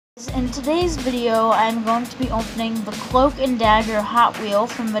In today's video, I'm going to be opening the Cloak and Dagger Hot Wheel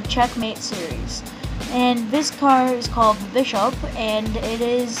from the Checkmate series. And this car is called the Bishop, and it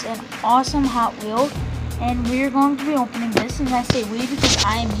is an awesome Hot Wheel. And we're going to be opening this, and I say we because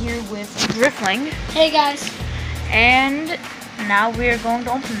I am here with Driftling. Hey guys. And now we're going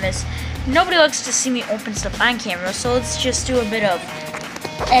to open this. Nobody likes to see me open stuff on camera, so let's just do a bit of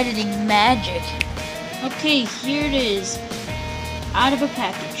editing magic. Okay, here it is. Out of a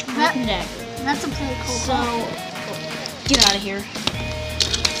package, Cloak and Dagger. That's a pretty cool So, get out of here.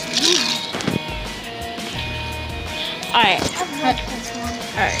 Alright.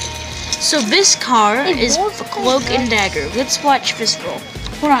 So this car is the Cloak and Dagger. Let's watch this roll.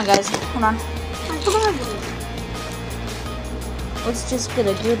 Hold on, guys. Hold on. Let's just get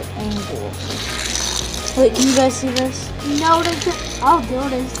a good angle. Wait, can you guys see this? No, oh, there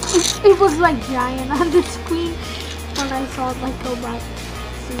it is. It was like giant on the screen when I saw it like go by.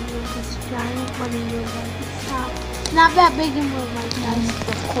 See, it was giant when it was like not that big and was like that.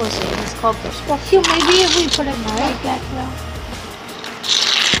 Of course it is. It's called perspective. So maybe if we put it like that,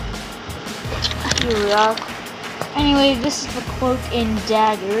 Here we are. Anyway, this is the Cloak and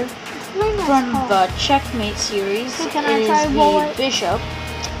Dagger from the Checkmate series. So it can I is try the Bishop.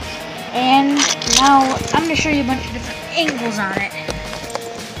 And now I'm going to show you a bunch of different angles on it.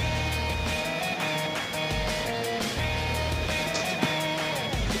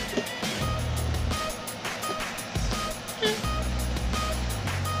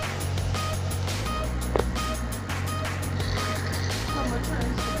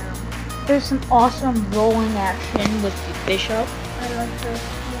 There's some awesome rolling action with the Bishop. I like this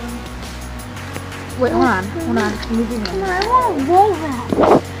one. Wait, hold on. Moving Come on, I want to roll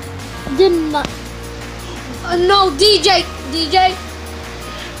that. Did not. No, DJ.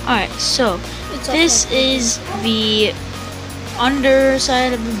 Alright, so this is the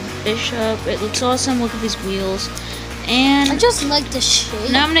underside of the Bishop. It looks awesome. Look at these wheels. And I just like the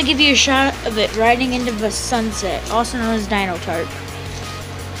shape. now I'm going to give you a shot of it riding into the sunset, also known as Dino Tarp.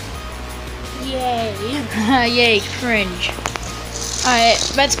 Yay. Yay, cringe. Alright,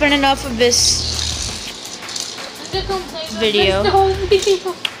 that's been enough of this video.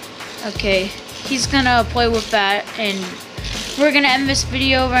 Okay, he's gonna play with that, and we're gonna end this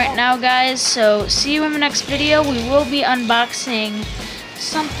video right now, guys. So, see you in the next video. We will be unboxing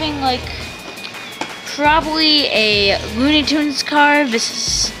something like probably a Looney Tunes car.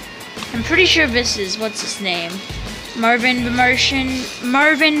 I'm pretty sure this is, what's his name? Marvin the Martian,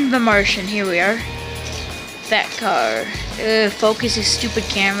 here we are. That car. Focus his stupid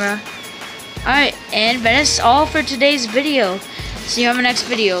camera. Alright, and that is all for today's video. See you on the next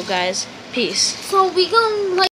video, guys. Peace. So we gonna like